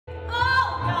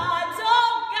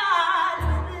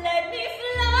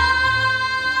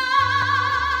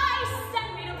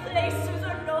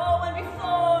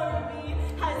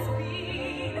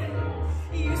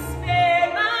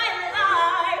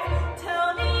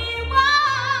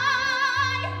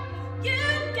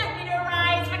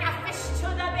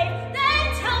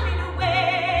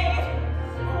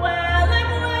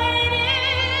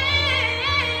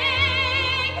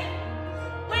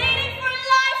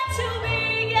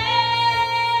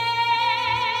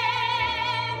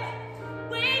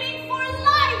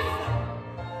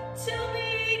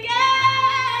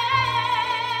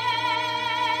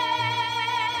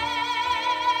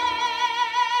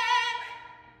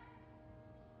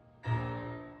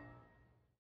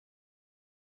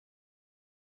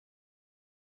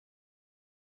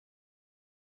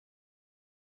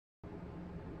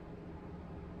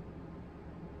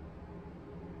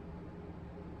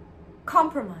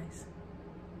Compromise.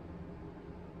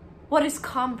 What is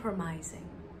compromising?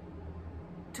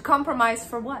 To compromise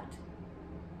for what?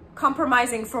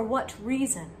 Compromising for what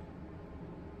reason?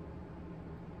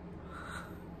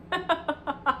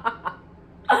 A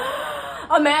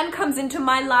man comes into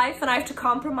my life and I have to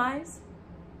compromise?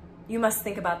 You must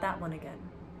think about that one again.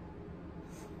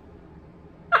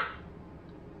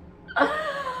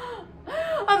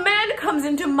 A man comes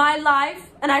into my life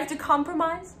and I have to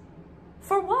compromise?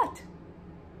 For what?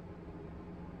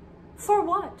 For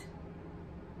what?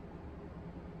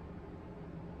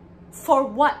 For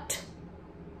what?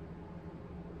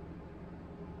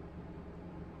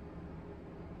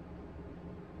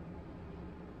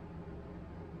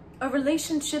 A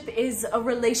relationship is a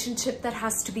relationship that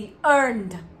has to be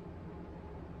earned,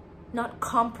 not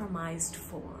compromised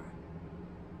for.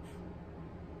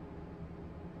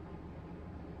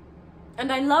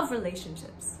 And I love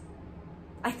relationships.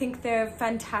 I think they're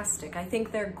fantastic. I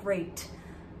think they're great.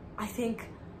 I think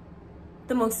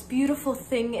the most beautiful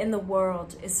thing in the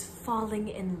world is falling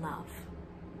in love.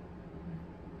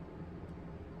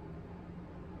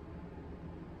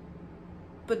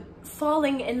 But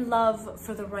falling in love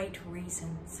for the right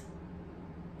reasons.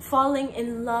 Falling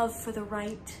in love for the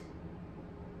right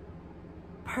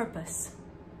purpose.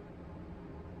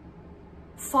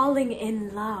 Falling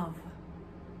in love.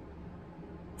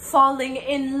 Falling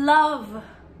in love.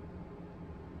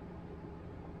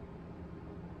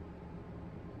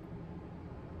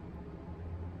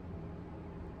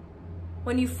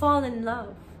 When you fall in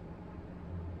love,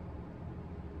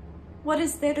 what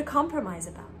is there to compromise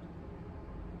about?